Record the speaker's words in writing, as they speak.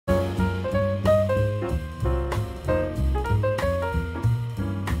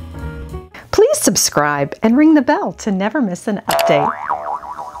Please subscribe and ring the bell to never miss an update.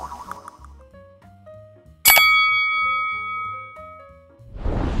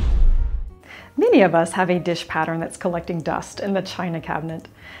 Many of us have a dish pattern that's collecting dust in the china cabinet.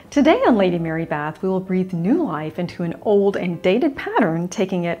 Today on Lady Mary Bath, we will breathe new life into an old and dated pattern,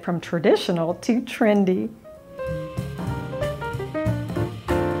 taking it from traditional to trendy.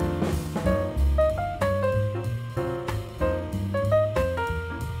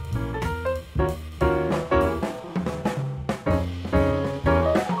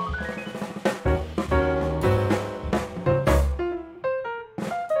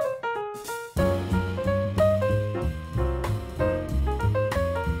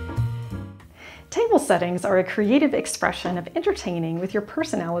 Table settings are a creative expression of entertaining with your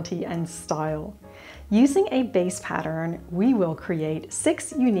personality and style. Using a base pattern, we will create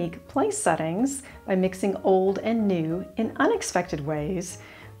 6 unique place settings by mixing old and new in unexpected ways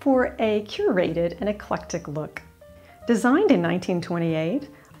for a curated and eclectic look. Designed in 1928,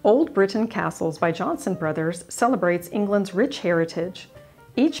 Old Britain Castles by Johnson Brothers celebrates England's rich heritage.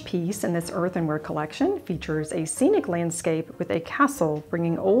 Each piece in this earthenware collection features a scenic landscape with a castle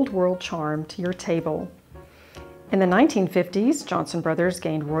bringing old world charm to your table. In the 1950s, Johnson Brothers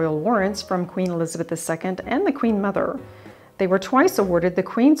gained royal warrants from Queen Elizabeth II and the Queen Mother. They were twice awarded the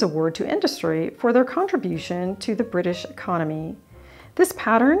Queen's Award to Industry for their contribution to the British economy. This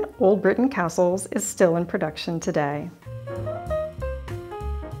pattern, Old Britain Castles, is still in production today.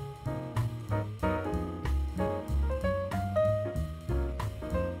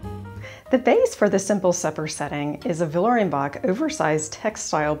 The base for the simple supper setting is a Villerimbach oversized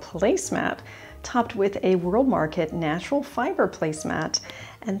textile placemat topped with a World Market natural fiber placemat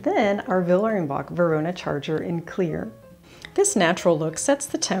and then our Villerimbach Verona charger in clear. This natural look sets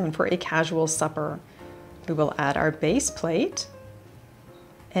the tone for a casual supper. We will add our base plate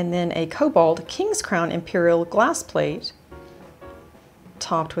and then a cobalt King's Crown Imperial glass plate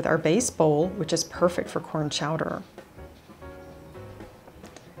topped with our base bowl, which is perfect for corn chowder.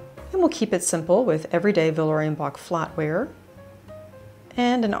 And we'll keep it simple with everyday Villerimbach flatware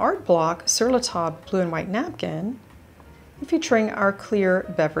and an art block Sur La Table blue and white napkin featuring our clear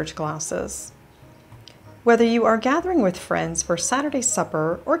beverage glasses. Whether you are gathering with friends for Saturday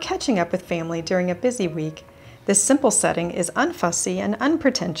supper or catching up with family during a busy week, this simple setting is unfussy and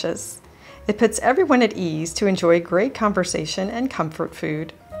unpretentious. It puts everyone at ease to enjoy great conversation and comfort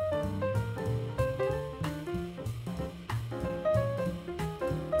food.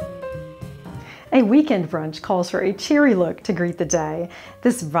 A weekend brunch calls for a cheery look to greet the day.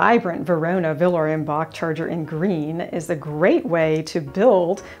 This vibrant Verona Villerimbach charger in green is a great way to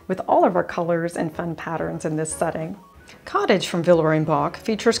build with all of our colors and fun patterns in this setting. Cottage from Villerimbach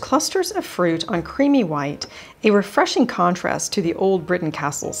features clusters of fruit on creamy white, a refreshing contrast to the Old Britain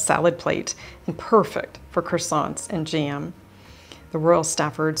Castle salad plate and perfect for croissants and jam. The Royal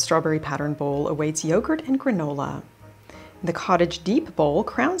Stafford strawberry pattern bowl awaits yogurt and granola. The Cottage Deep Bowl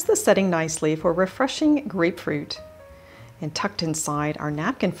crowns the setting nicely for refreshing grapefruit. And tucked inside our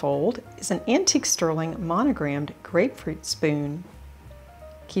napkin fold is an antique sterling monogrammed grapefruit spoon.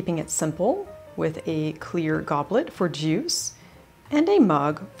 Keeping it simple with a clear goblet for juice and a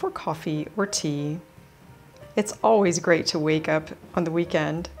mug for coffee or tea. It's always great to wake up on the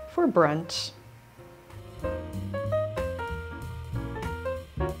weekend for brunch.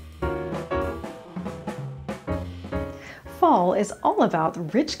 Fall is all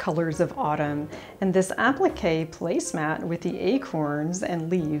about rich colors of autumn, and this applique placemat with the acorns and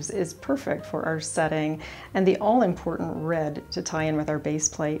leaves is perfect for our setting, and the all-important red to tie in with our base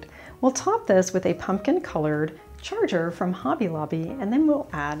plate. We'll top this with a pumpkin-colored charger from Hobby Lobby, and then we'll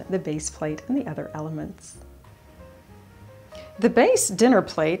add the base plate and the other elements. The base dinner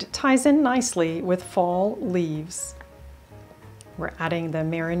plate ties in nicely with fall leaves. We're adding the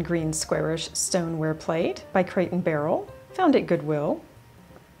Marin Green Squarish Stoneware Plate by Crate & Barrel, found at Goodwill.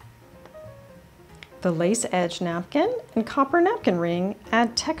 The lace edge napkin and copper napkin ring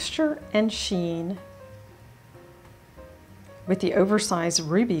add texture and sheen. With the oversized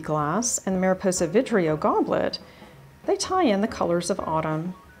ruby glass and the Mariposa Vidrio goblet, they tie in the colors of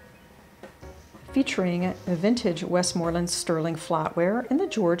autumn. Featuring a vintage Westmoreland sterling flatware in the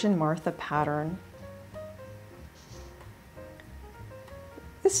George and Martha pattern.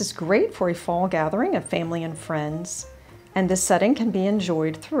 This is great for a fall gathering of family and friends, and this setting can be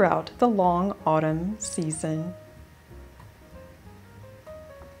enjoyed throughout the long autumn season.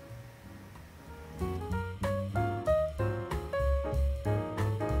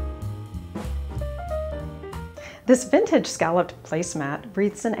 This vintage scalloped placemat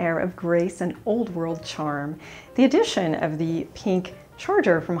breathes an air of grace and old world charm. The addition of the pink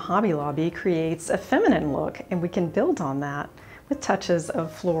charger from Hobby Lobby creates a feminine look, and we can build on that with touches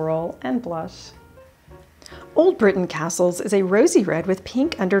of floral and blush. Old Britain Castles is a rosy red with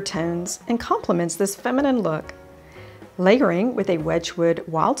pink undertones and complements this feminine look, layering with a Wedgwood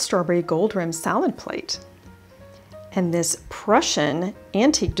wild strawberry gold rim salad plate. And this Prussian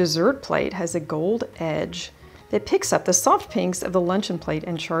antique dessert plate has a gold edge that picks up the soft pinks of the luncheon plate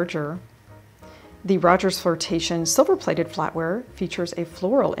and charger. The Rogers Flirtation silver-plated flatware features a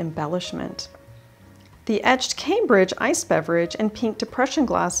floral embellishment. The etched Cambridge ice beverage and pink depression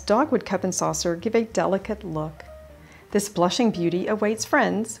glass dogwood cup and saucer give a delicate look. This blushing beauty awaits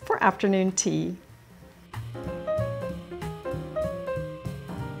friends for afternoon tea.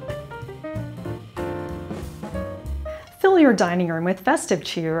 Fill your dining room with festive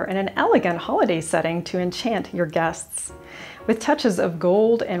cheer and an elegant holiday setting to enchant your guests. With touches of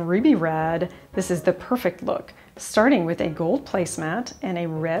gold and ruby red, this is the perfect look, starting with a gold placemat and a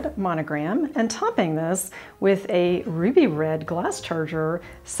red monogram, and topping this with a ruby red glass charger,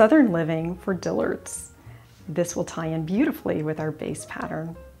 Southern Living for Dillard's. This will tie in beautifully with our base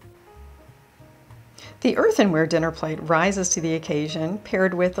pattern. The earthenware dinner plate rises to the occasion,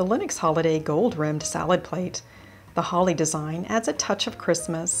 paired with the Lenox Holiday gold-rimmed salad plate. The holly design adds a touch of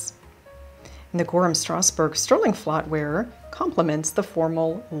Christmas. And the Gorham Strasbourg sterling flatware complements the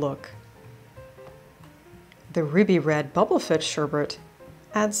formal look. The ruby red bubblefoot sherbet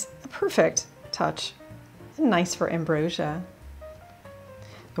adds a perfect touch, and nice for ambrosia.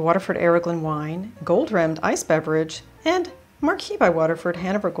 The Waterford Araglin wine, gold-rimmed ice beverage, and Marquis by Waterford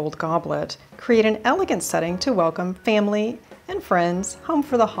Hanover Gold goblet create an elegant setting to welcome family and friends home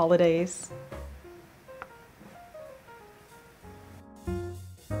for the holidays.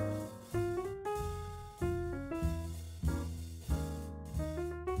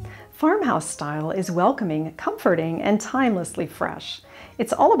 Farmhouse style is welcoming, comforting, and timelessly fresh.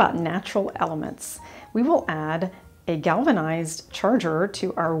 It's all about natural elements. We will add a galvanized charger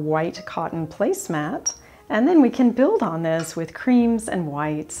to our white cotton placemat, and then we can build on this with creams and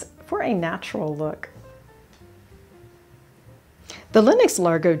whites for a natural look. The Lenox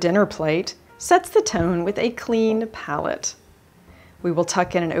Largo dinner plate sets the tone with a clean palette. We will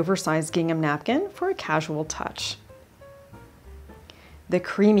tuck in an oversized gingham napkin for a casual touch. The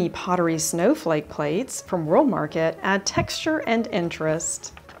creamy pottery snowflake plates from World Market add texture and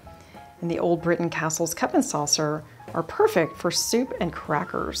interest. And the Old Britain Castles cup and saucer are perfect for soup and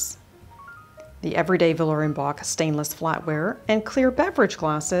crackers. The everyday Villorimbach stainless flatware and clear beverage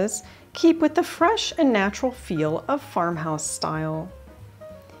glasses keep with the fresh and natural feel of farmhouse style.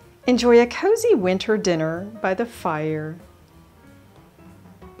 Enjoy a cozy winter dinner by the fire.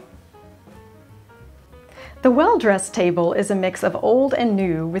 The well-dressed table is a mix of old and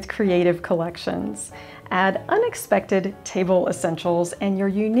new with creative collections. Add unexpected table essentials and your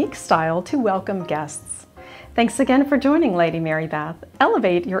unique style to welcome guests. Thanks again for joining Lady Mary Bath.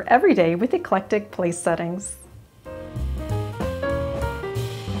 Elevate your everyday with eclectic place settings.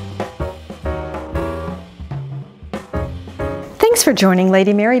 Thanks for joining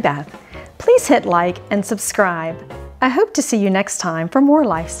Lady Mary Bath. Please hit like and subscribe. I hope to see you next time for more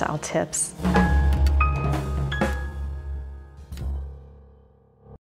lifestyle tips.